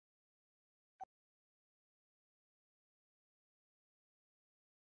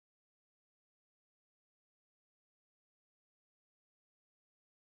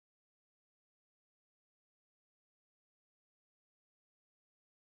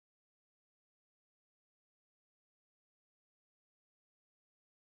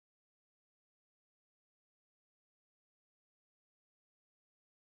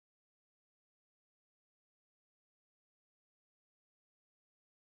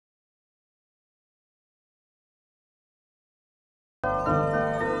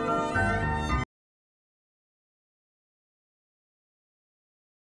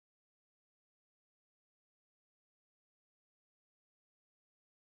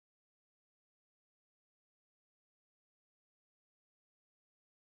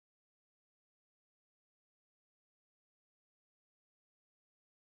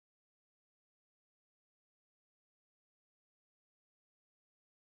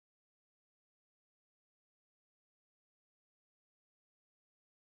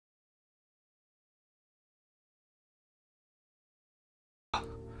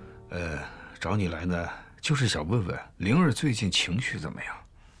找你来呢，就是想问问灵儿最近情绪怎么样？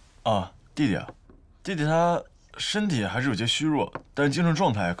啊，弟弟他身体还是有些虚弱，但是精神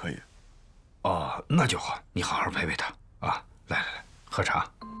状态还可以。哦，那就好，你好好陪陪他啊！来，喝茶。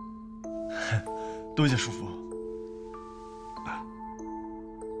多谢叔父。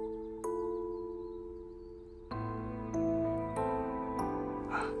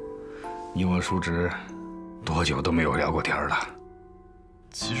你我叔侄多久都没有聊过天了？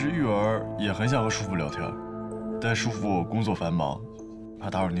其实玉儿也很想和叔父聊天，但叔父工作繁忙，怕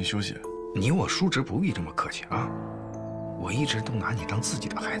打扰您休息。你我叔侄不必这么客气啊！我一直都拿你当自己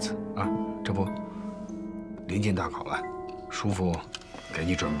的孩子啊！这不，临近大考了，叔父给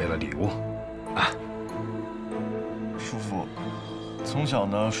你准备了礼物啊！叔父，从小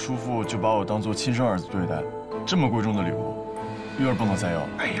呢，叔父就把我当做亲生儿子对待，这么贵重的礼物，玉儿不能再要了。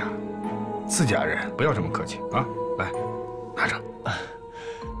哎呀，自家人不要这么客气啊！来，拿着。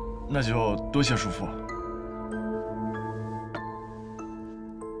那就多谢叔父。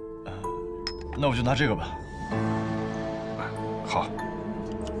那我就拿这个吧。好。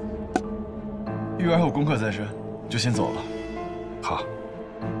玉儿还有功课在身，就先走了。好。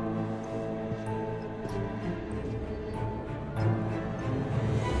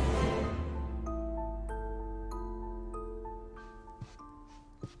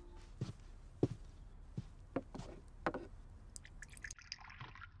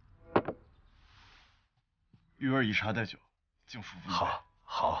玉儿以茶代酒，敬叔父一杯。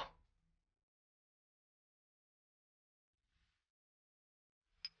好。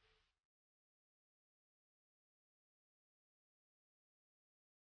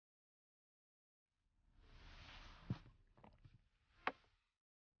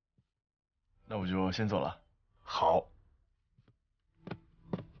那我就先走了。好。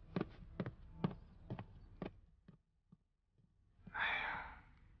哎呀，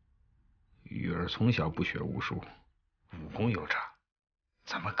玉儿从小不学无术，武功又差，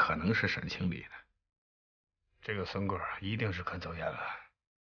怎么可能是沈清礼呢？这个孙贵一定是肯走眼了。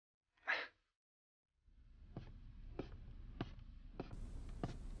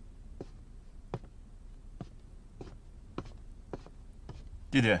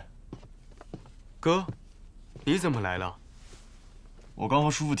弟弟。哥，你怎么来了？我刚和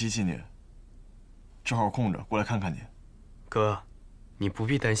叔父提起你，正好空着，过来看看你。哥，你不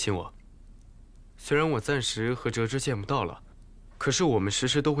必担心我。虽然我暂时和哲之见不到了，可是我们时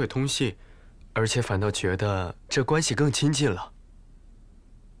时都会通信，而且反倒觉得这关系更亲近了。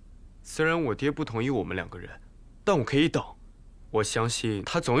虽然我爹不同意我们两个人，但我可以等。我相信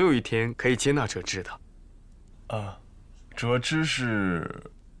他总有一天可以接纳哲之的。哲之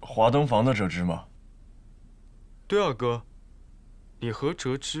是华灯房的哲之吗？对啊，哥，你和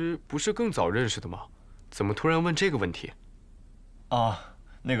哲之不是更早认识的吗？怎么突然问这个问题？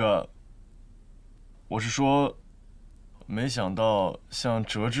那个，我是说，没想到像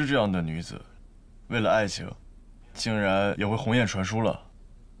哲之这样的女子，为了爱情，竟然也会红艳传书了。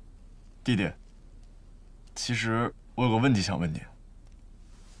弟弟，其实我有个问题想问你。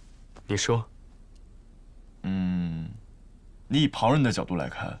你说。你以旁人的角度来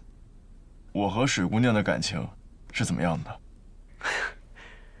看，我和水姑娘的感情是怎么样的？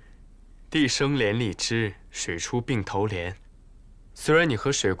地生连理枝，水出并头莲。虽然你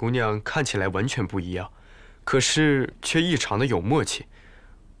和水姑娘看起来完全不一样，可是却异常的有默契。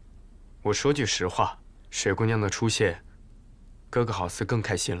我说句实话，水姑娘的出现，哥哥好似更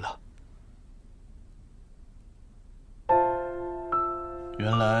开心了。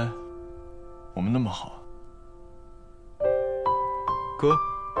原来我们那么好。哥。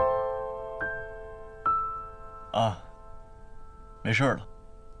没事了，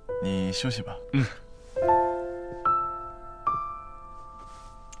你休息吧。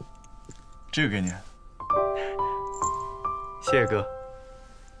这个给你。谢谢哥。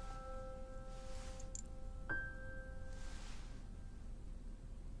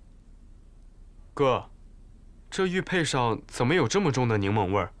哥，这玉佩上怎么有这么重的柠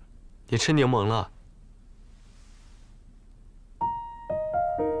檬味儿？你吃柠檬了？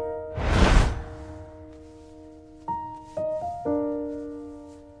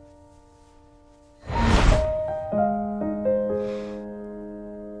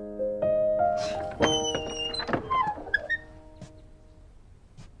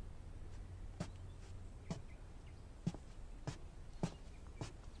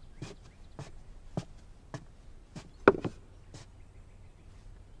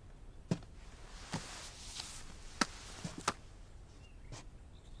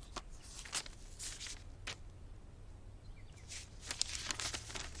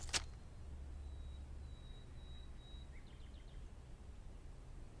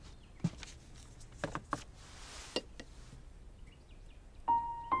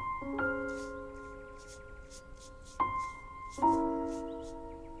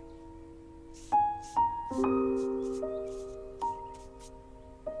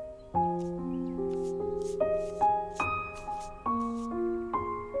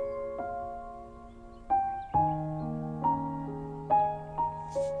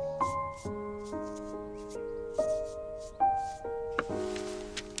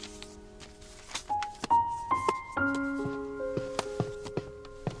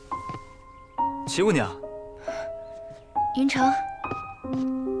齐姑娘，云城，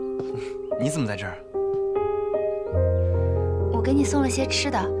你怎么在这儿？我给你送了些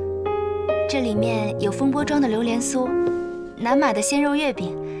吃的，这里面有风波庄的榴莲酥，南马的鲜肉月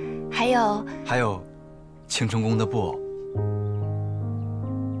饼，还有青城宫的布偶。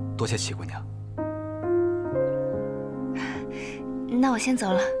多谢齐姑娘。那我先走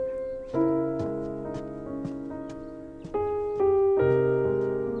了。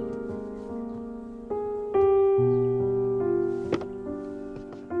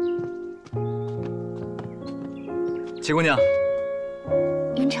齐姑娘，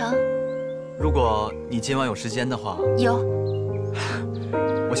云城，如果你今晚有时间的话，有，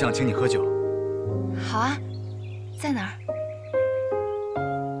我想请你喝酒。好啊，在哪儿？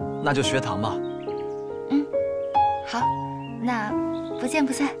那就学堂吧。嗯，好，那不见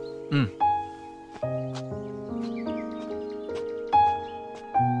不散。嗯。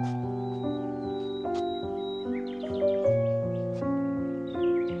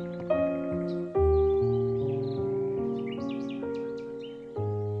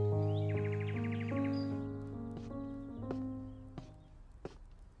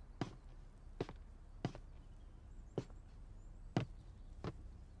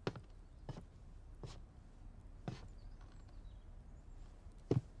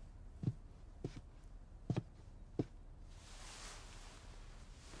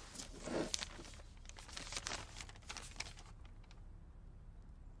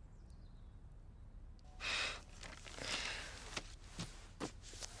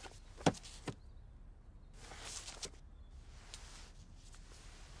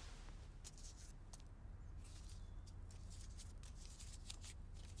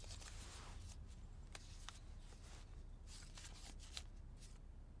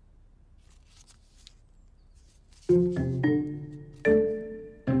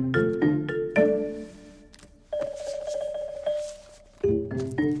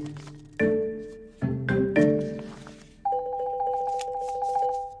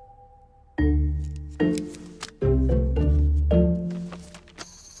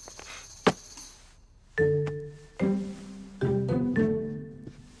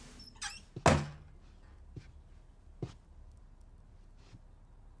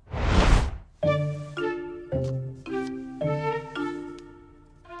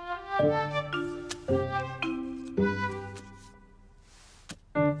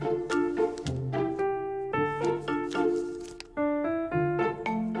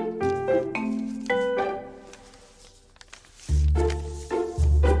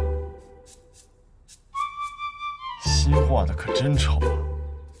画的可真丑啊！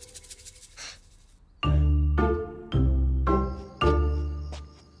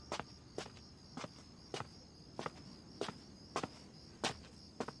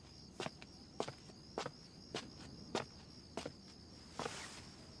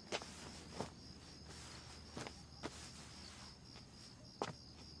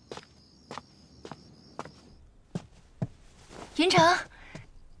云城，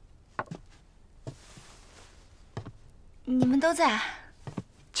你们都在啊？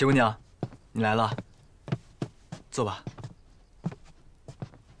齐姑娘，你来了，坐吧。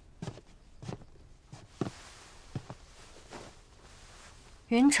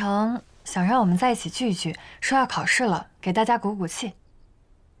云城想让我们在一起聚一聚，说要考试了，给大家鼓鼓气。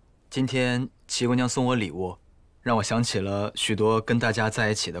今天齐姑娘送我礼物，让我想起了许多跟大家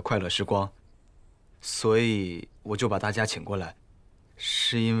在一起的快乐时光，所以我就把大家请过来，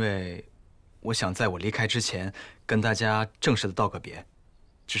是因为我想在我离开之前跟大家正式的道个别。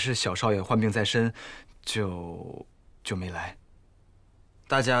只是小少爷患病在身，就没来。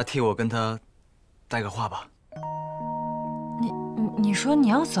大家替我跟他带个话吧。你说你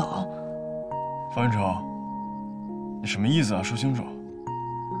要走？方云城，你什么意思啊？说清楚。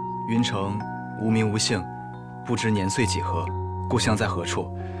云城无名无姓，不知年岁几何，故乡在何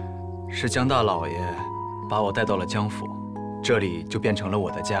处？是江大老爷把我带到了江府，这里就变成了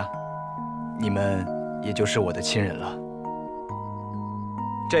我的家，你们也就是我的亲人了。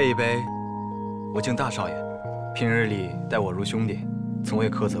这一杯，我敬大少爷，平日里待我如兄弟，从未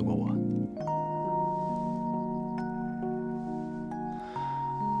苛责过我。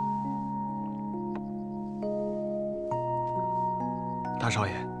大少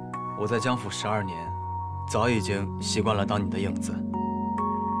爷，我在江府12年，早已经习惯了当你的影子，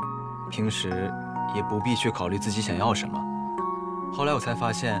平时也不必去考虑自己想要什么。后来我才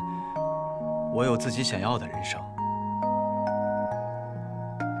发现，我有自己想要的人生。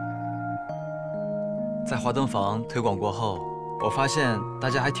在华灯坊推广过后，我发现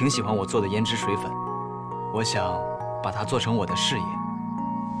大家还挺喜欢我做的胭脂水粉，我想把它做成我的事业。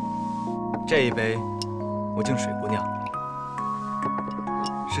这一杯我敬水姑娘，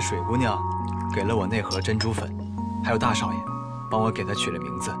是水姑娘给了我那盒珍珠粉，还有大少爷帮我给她取了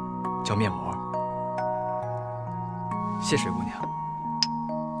名字，叫面膜。谢水姑娘。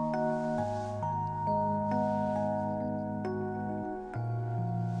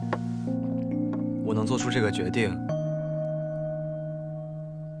我能做出这个决定，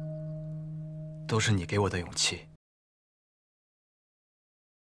都是你给我的勇气。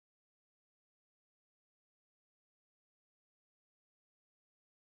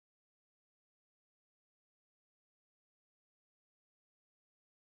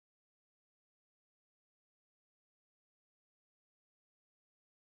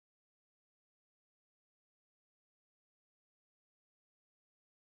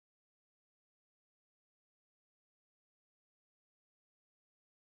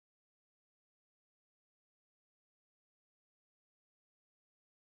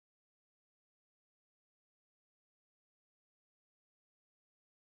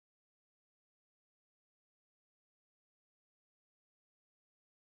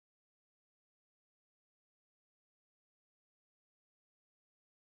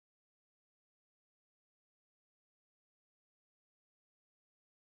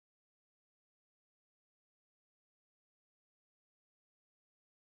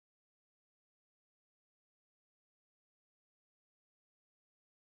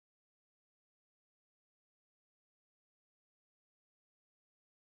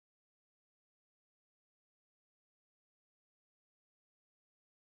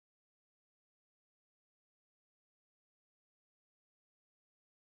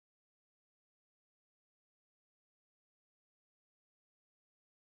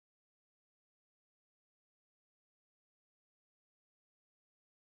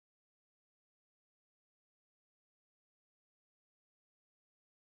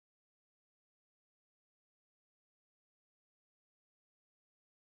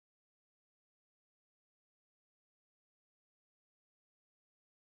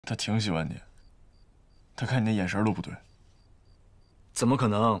他挺喜欢你，他看你那眼神都不对。怎么可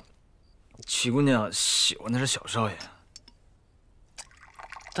能？齐姑娘喜欢的是小少爷。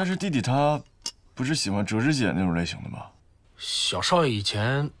但是弟弟他不是喜欢哲之姐那种类型的吗？小少爷以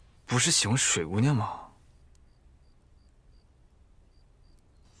前不是喜欢水姑娘吗？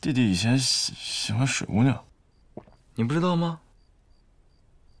弟弟以前喜欢水姑娘，你不知道吗？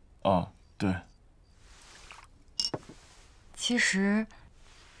啊，对。其实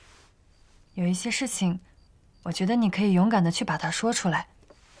有一些事情，我觉得你可以勇敢的去把它说出来。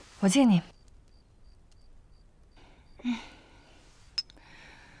我敬你。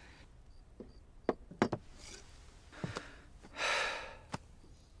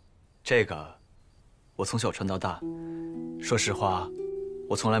这个，我从小穿到大。说实话，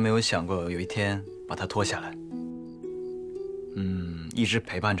我从来没有想过有一天把它脱下来。一直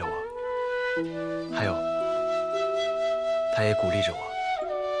陪伴着我。还有，它也鼓励着我，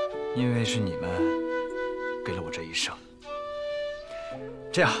因为是你们给了我这一生。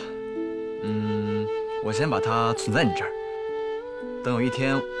这样，我先把它存在你这儿，等有一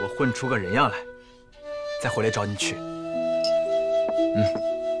天我混出个人样来，再回来找你取。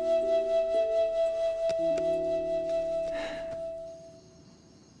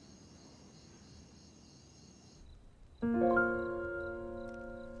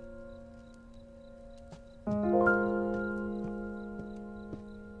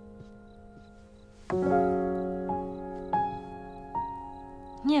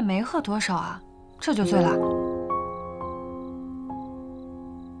你也没喝多少啊，这就醉了？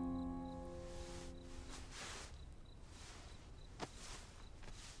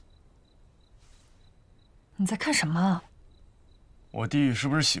你在看什么啊？我弟是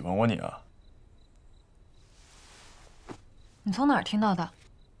不是喜欢过你啊？你从哪儿听到的？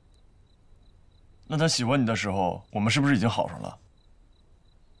那他喜欢你的时候，我们是不是已经好上了？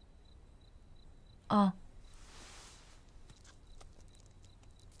嗯。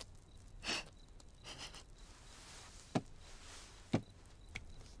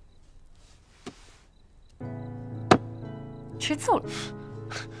吃醋了？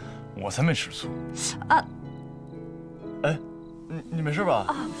我才没吃醋啊！哎，你没事吧？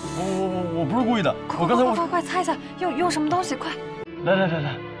啊，我不是故意的。我刚才快擦一下，用什么东西？快！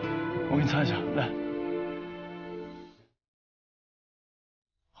来，我给你擦一下，来。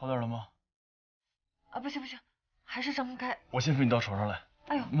好点了吗？啊，不行，还是睁不开。我先扶你到床上来。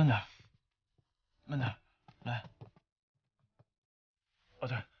哎呦，慢点，来。哦，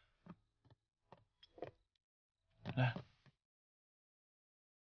对，来。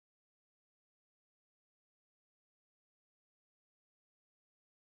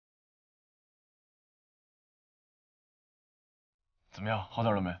怎么样，好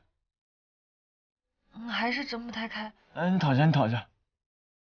点了没？还是睁不太开。哎，你躺下，你躺下。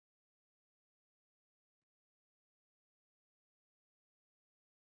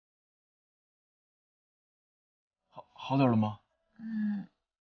好点了吗？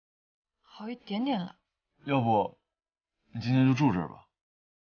好一点点了。要不，你今天就住这儿吧。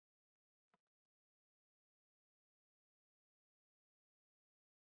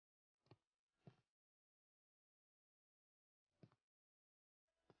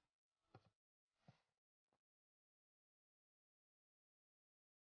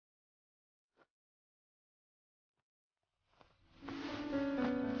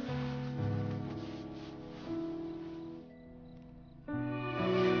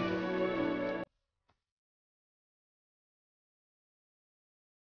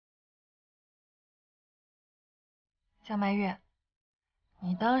江白玉，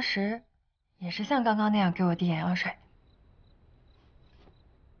你当时也是像刚刚那样给我递眼药水。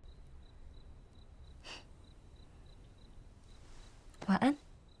晚安。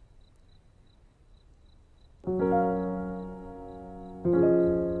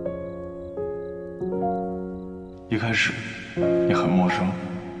一开始，你很陌生，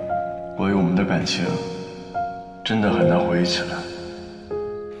关于我们的感情，真的很难回忆起来。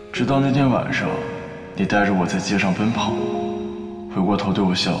直到那天晚上，你带着我在街上奔跑，回过头对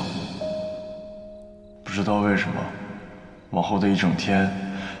我笑。不知道为什么，往后的一整天，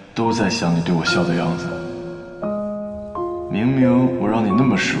都在想你对我笑的样子。明明我让你那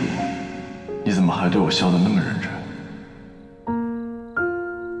么失落，你怎么还对我笑得那么认真？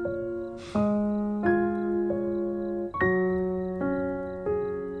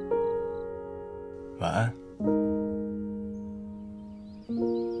晚安。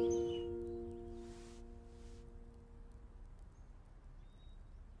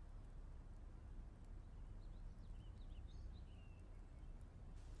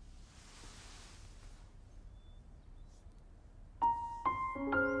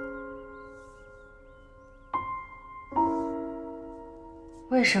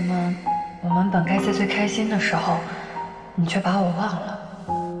为什么我们本该在最开心的时候，你却把我忘了？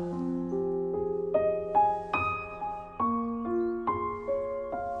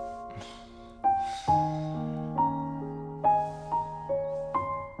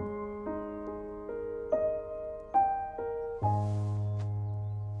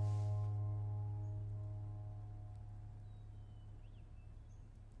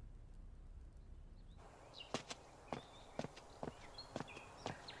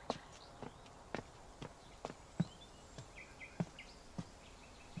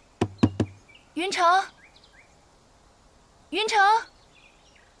云城，云城，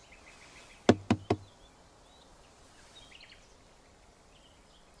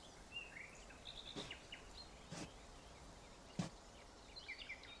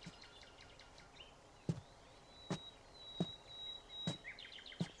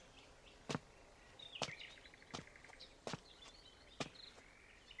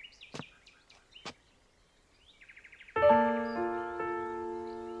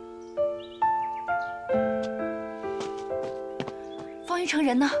方玉成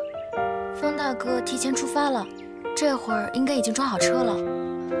人呢？方大哥提前出发了，这会儿应该已经装好车了。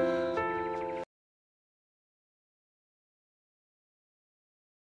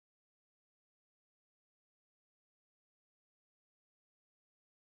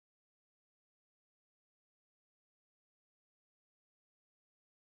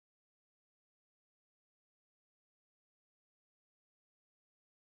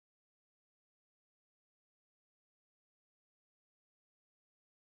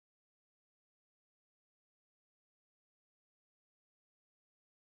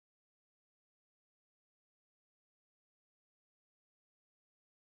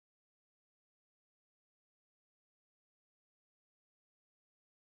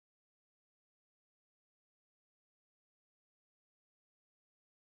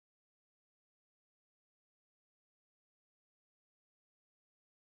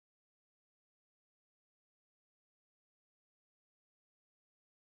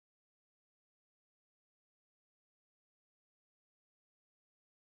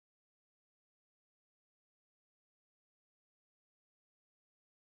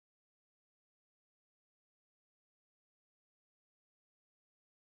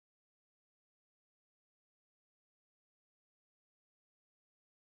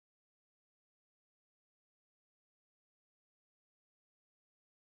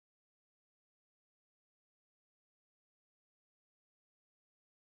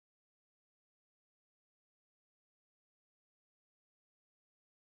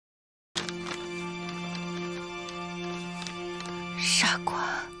傻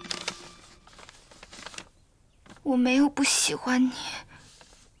瓜，我没有不喜欢你，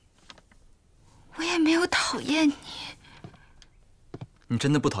我也没有讨厌你。你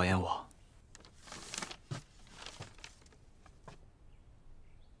真的不讨厌我？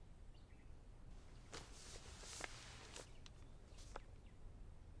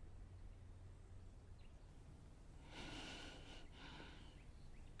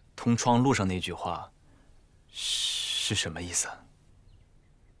同窗路上那句话是什么意思？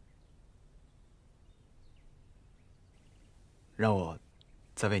让我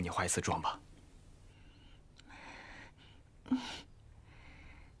再为你化一次妆吧。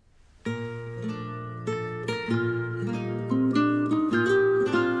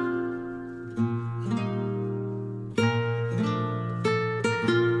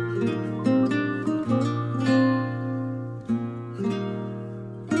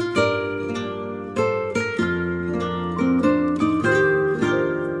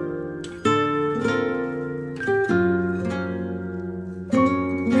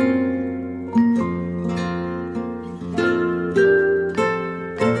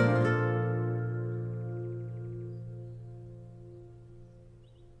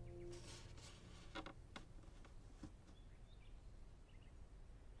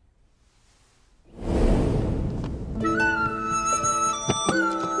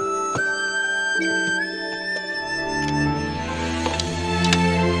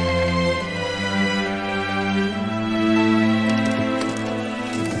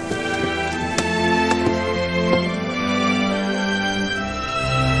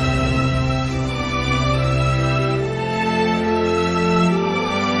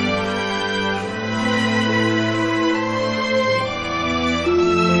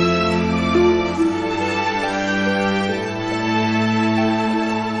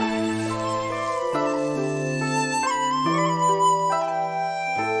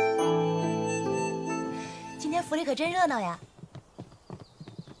可真热闹呀！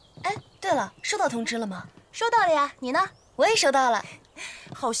哎，对了，收到通知了吗？收到了呀，你呢？我也收到了，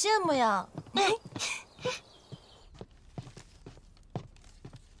好羡慕呀！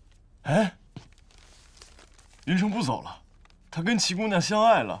哎，林城不走了，他跟齐姑娘相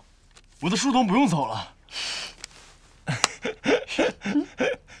爱了，我的书童不用走了。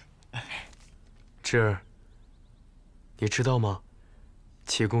芝儿，你知道吗？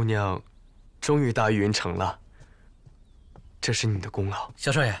齐姑娘终于大运成了。 这是你的功劳，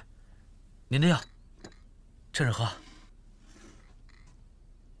小少爷，您的药，趁热喝。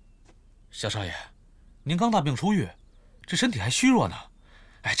小少爷，您刚大病初愈，这身体还虚弱呢。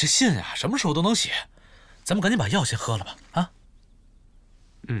哎，这信啊，什么时候都能写，咱们赶紧把药先喝了吧。啊，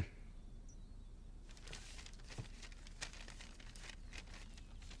嗯。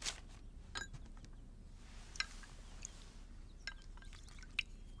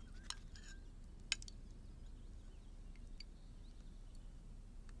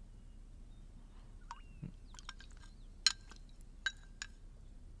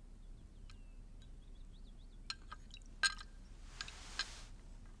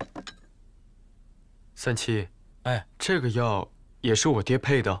三七，哎，这个药也是我爹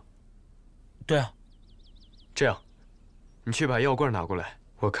配的。对啊。这样，你去把药罐拿过来，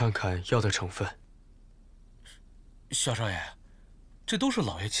我看看药的成分。小少爷，这都是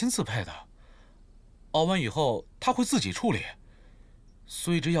老爷亲自配的，熬完以后他会自己处理，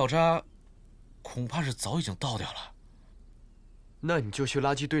所以这药渣恐怕是早已经倒掉了。那你就去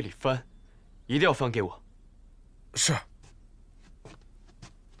垃圾堆里翻，一定要翻给我。是。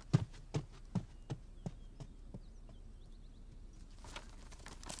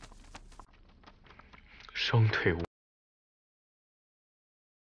 双腿无。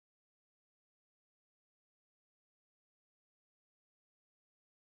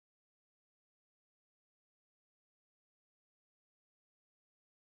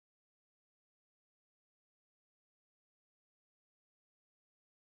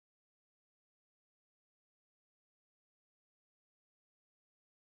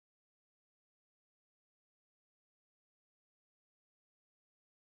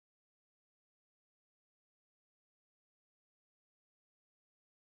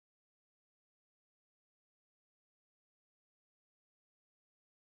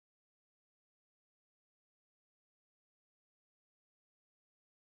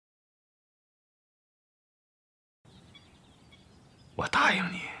我答应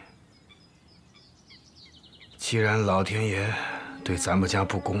你，既然老天爷对咱们家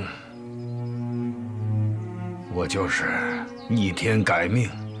不公，我就是逆天改命，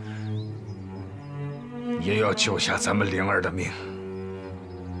也要救下咱们灵儿的命，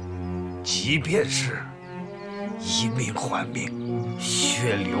即便是以命换命，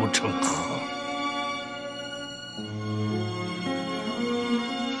血流成河。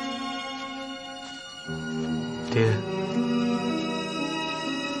爹，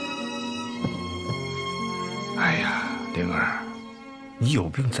哎呀，灵儿，你有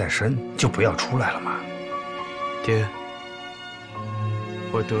病在身，就不要出来了嘛。爹，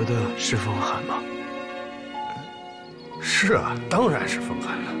我得的是风寒吗？是啊，当然是风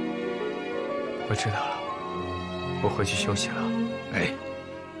寒了。我知道了，我回去休息了。哎。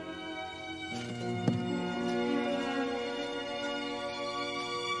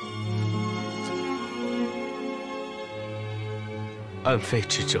暗肺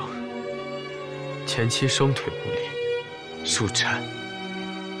之症，前期双腿无力，数颤，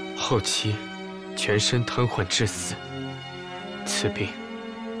后期全身瘫痪致死。此病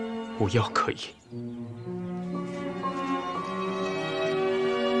无药可医。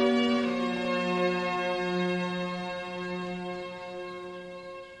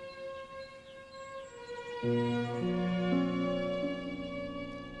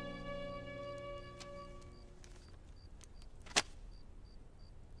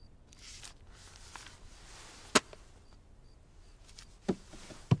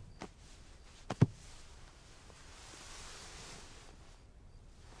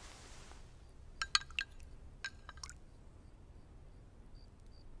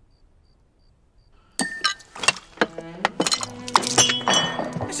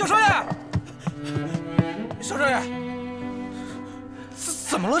小少爷，小少爷，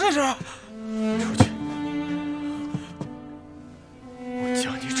怎么了这是？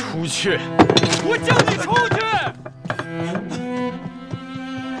出去！我叫你出去！我叫你出去！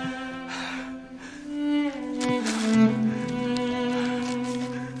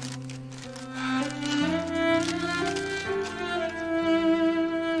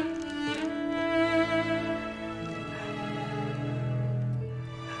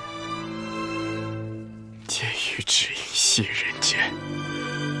只因系人间，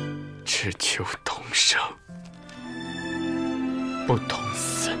只求同生，不同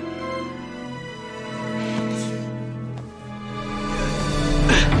死。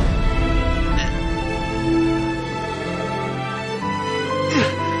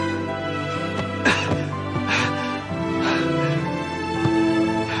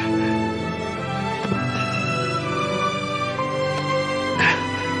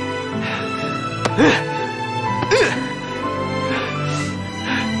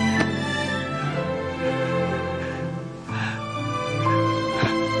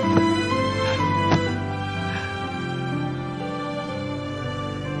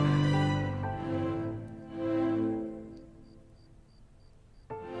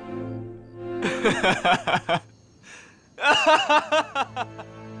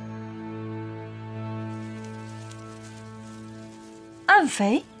暗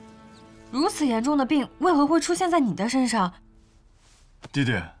肥，如此严重的病为何会出现在你的身上？弟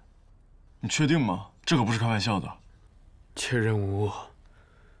弟，你确定吗？这可不是开玩笑的。确认无误。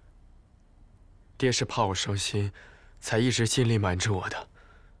爹是怕我伤心，才一直尽力瞒着我的。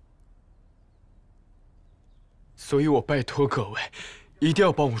所以我拜托各位，一定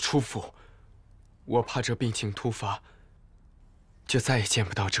要帮我出府。我怕这病情突发，就再也见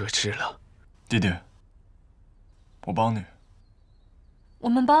不到哲之了。弟弟，我帮你。我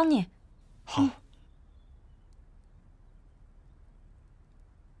们帮你。好。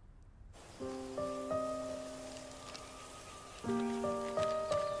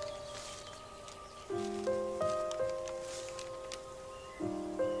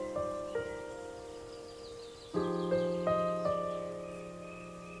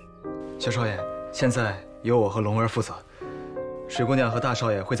小少爷，现在由我和龙儿负责，水姑娘和大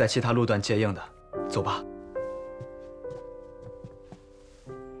少爷会在其他路段接应的。走吧。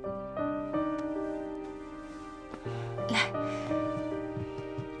来，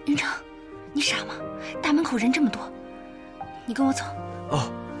云城，你傻吗？大门口人这么多，你跟我走。哦，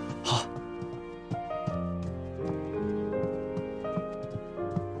好。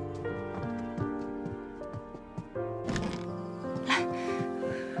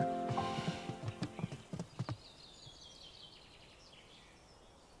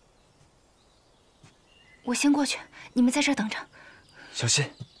我先过去，你们在这儿等着。小心，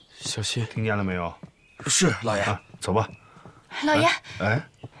小心！听见了没有？是老爷。走吧。老爷，哎，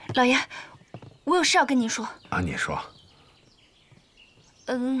老爷，我有事要跟您说。啊，你说。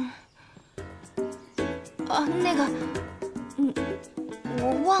那个，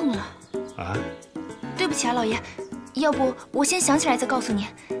我忘了。啊？对不起啊，老爷，要不我先想起来再告诉您，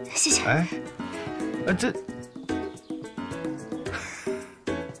谢谢。哎，这。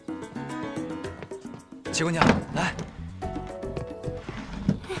齐姑娘，来。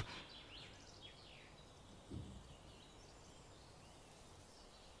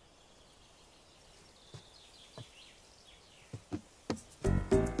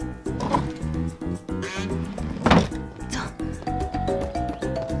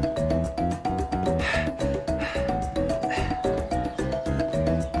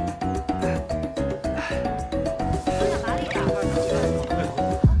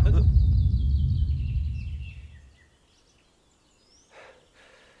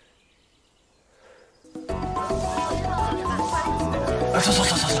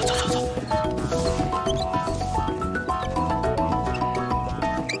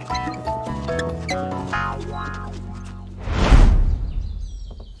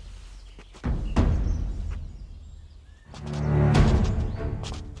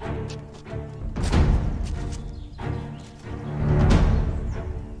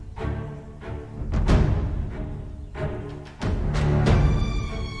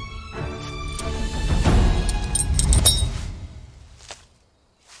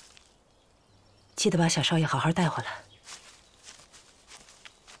记得把小少爷好好带回来。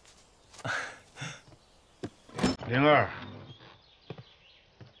灵儿，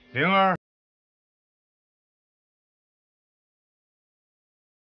灵儿。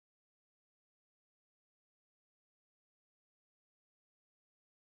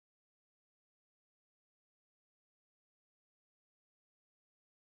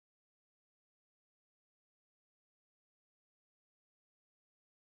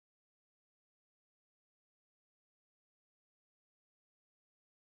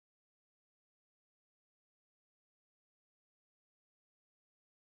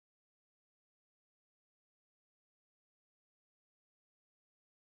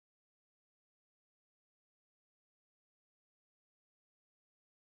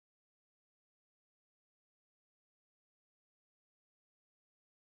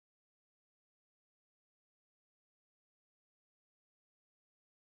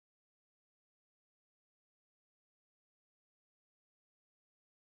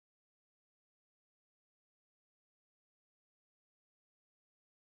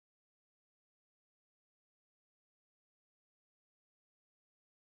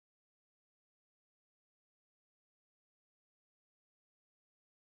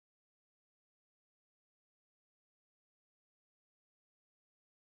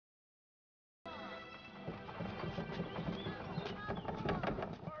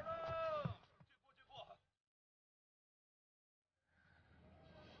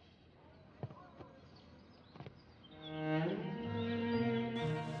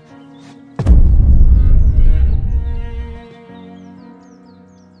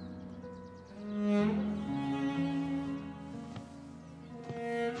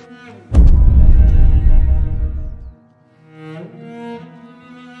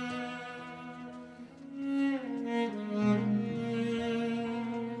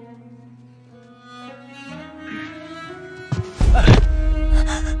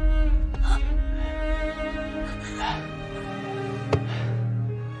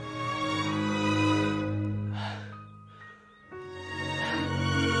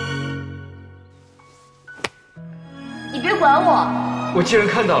 管我！我既然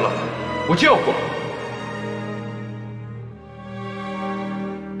看到了，我就要管。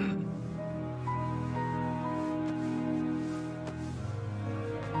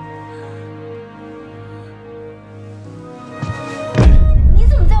你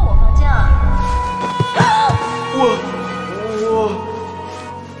怎么在我房间啊？我。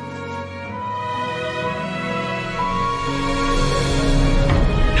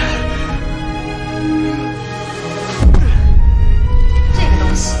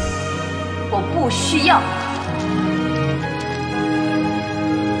 不需要。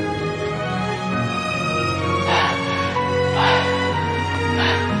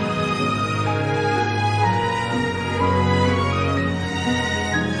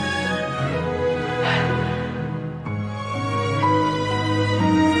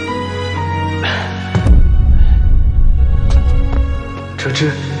哲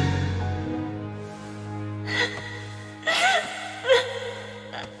之。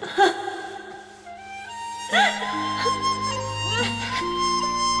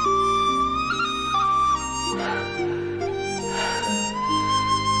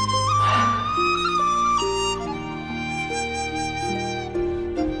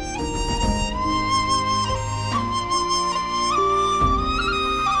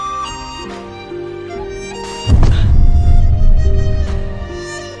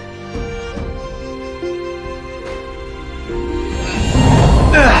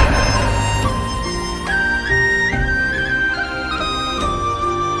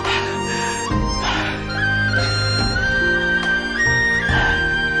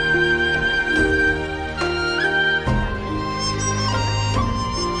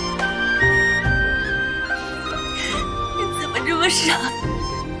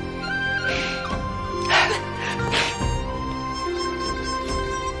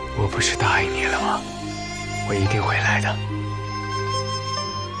 我不是答应你了吗？我一定会来的。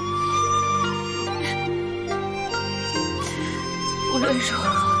无论如何，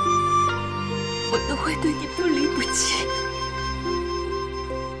我都会对你不离不弃。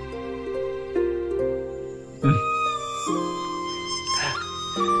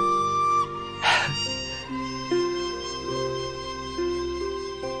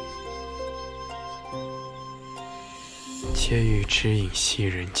皆欲知影戏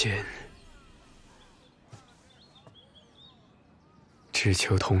人间，只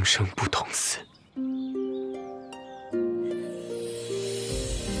求同生不同死。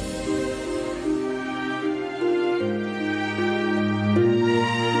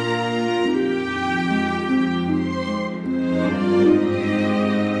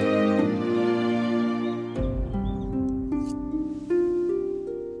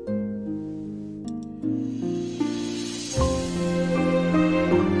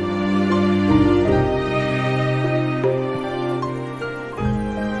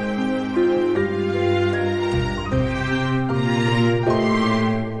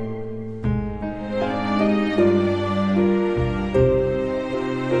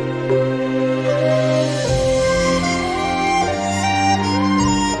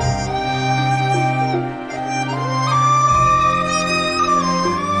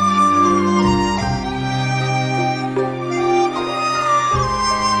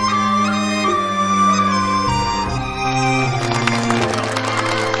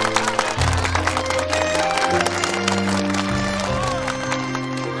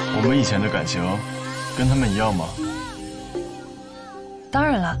以前的感情跟他们一样吗？当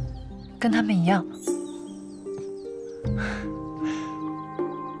然了，跟他们一样。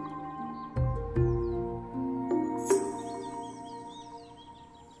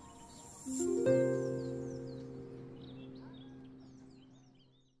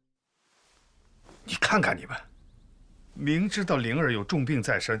你看看你们，明知道灵儿有重病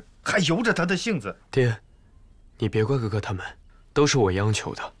在身，还由着她的性子。爹，你别怪哥哥他们，都是我央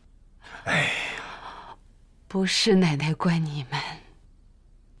求的。哎呀，不是奶奶怪你们，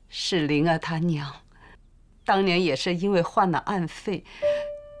是灵儿她娘，当年也是因为患了暗肺，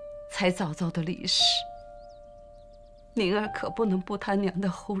才早早的离世。灵儿可不能步她娘的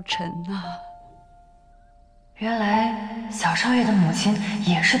后尘啊！原来小少爷的母亲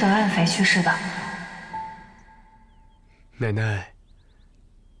也是得暗肺去世的。奶奶，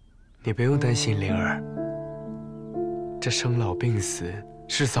你不用担心灵儿，这生老病死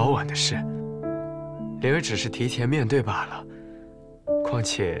是早晚的事，灵儿只是提前面对罢了。况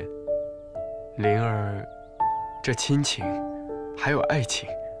且，灵儿这亲情还有爱情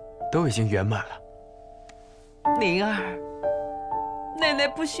都已经圆满了。灵儿，奶奶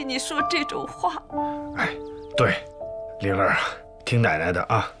不许你说这种话。哎，对，灵儿啊，听奶奶的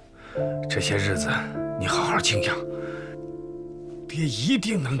啊，这些日子你好好静养，爹一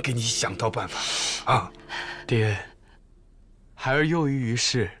定能给你想到办法啊！爹，孩儿囿于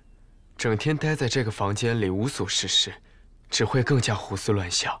世，整天待在这个房间里无所事事，只会更加胡思乱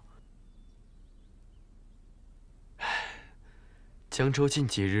想。江州近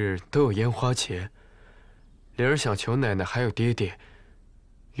几日都有烟花节，灵儿想求奶奶还有爹爹，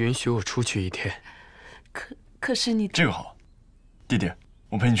允许我出去一天。可是你这个好，弟弟，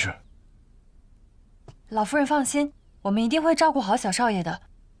我陪你去。老夫人放心，我们一定会照顾好小少爷的。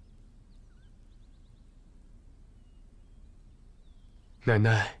奶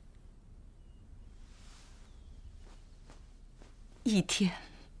奶，一天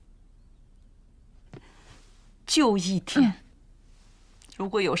就一天，如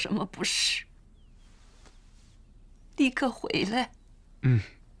果有什么不适，立刻回来。嗯。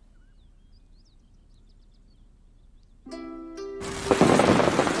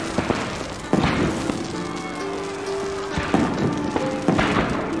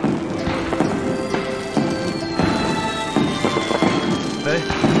哎，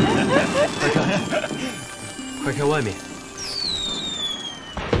快看，快看外面！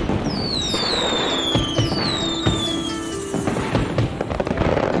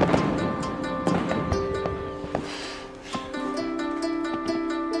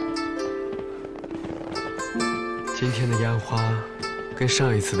今天的烟花跟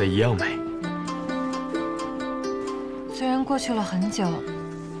上一次的一样美。虽然过去了很久，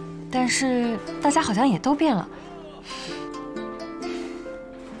但是大家好像也都变了。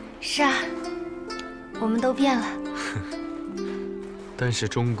是啊，我们都变了。但是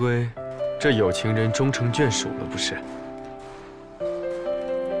终归，这有情人终成眷属了，不是？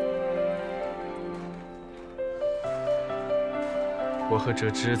我和哲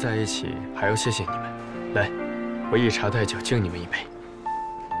之在一起，还要谢谢你们。来，我一茶代酒，敬你们一杯。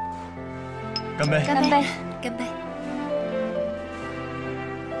干杯！干杯！干杯！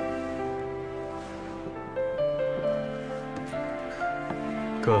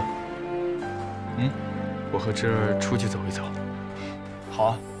哥，嗯，我和芝儿出去走一走。好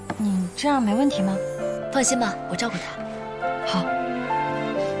啊。你这样没问题吗？放心吧，我照顾他。好。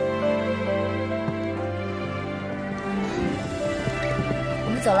我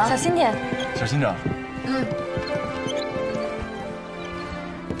们走了，小心点。小心点。嗯。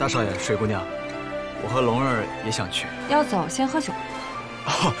大少爷，水姑娘，我和龙儿也想去。要走先喝酒。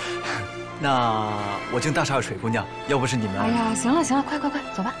哦，那我敬大少爷、水姑娘。要不是你们……哎呀，行了行了，快快快，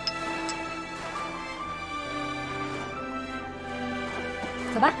走吧。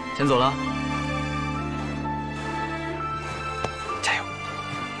走吧。先走了。加油！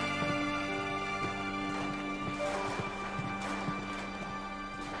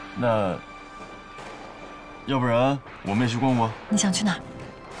那，要不然我们也去逛逛？你想去哪儿？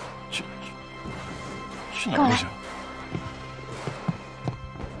去哪儿都行。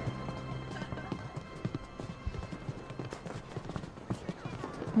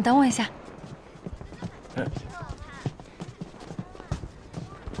你等我一下。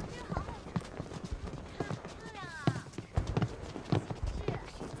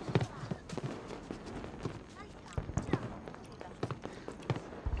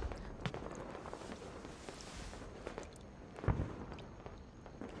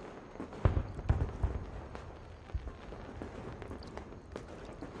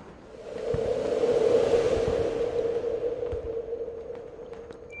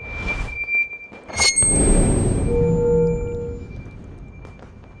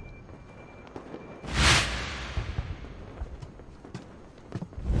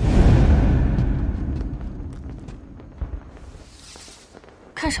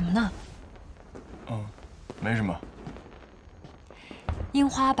看什么呢？没什么。樱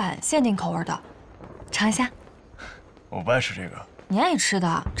花版限定口味的，尝一下。我不爱吃这个。你爱吃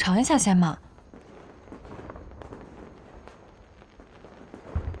的，尝一下先嘛。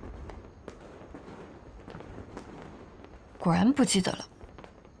果然不记得了，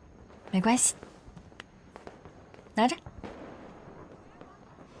没关系，拿着。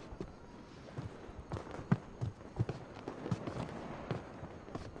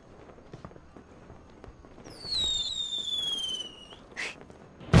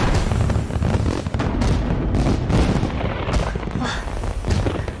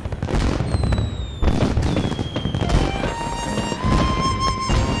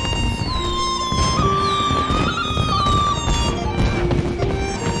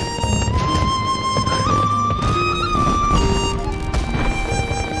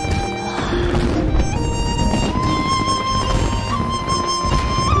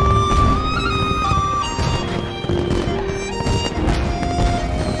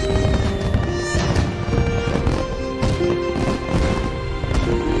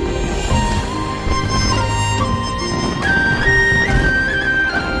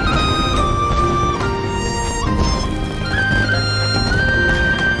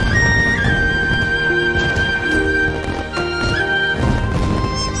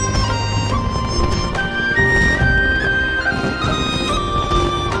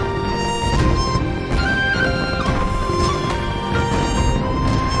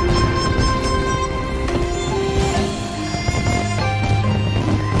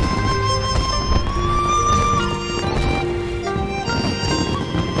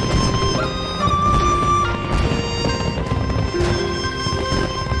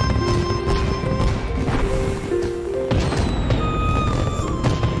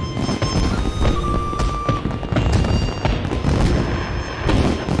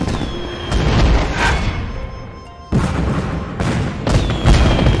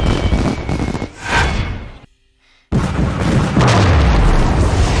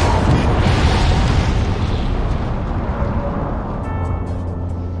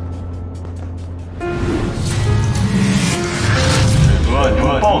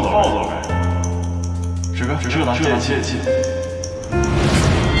切。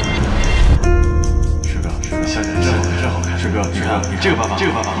师哥，下真好看。师哥，你看你这个办法，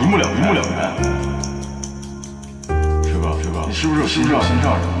一目了然。师哥，你是不是有心上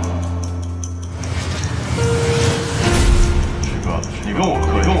人？师哥，你跟我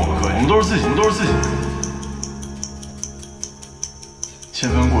可以，我们都是自己。千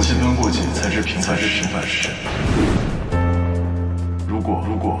分过节才是平凡事。如果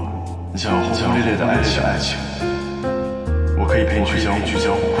你想要轰轰烈烈的爱情，我可以陪你去江湖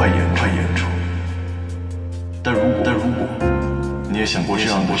快演出。但如果你也想过这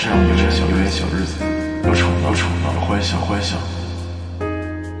样有点小日子，有吵闹的欢笑，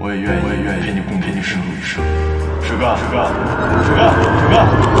我也愿意陪你生路一生。师哥。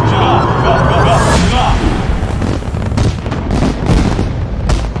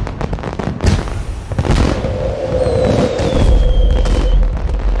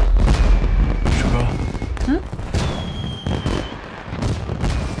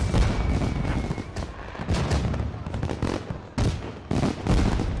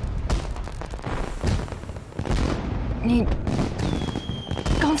你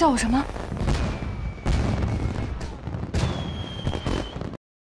刚叫我什么？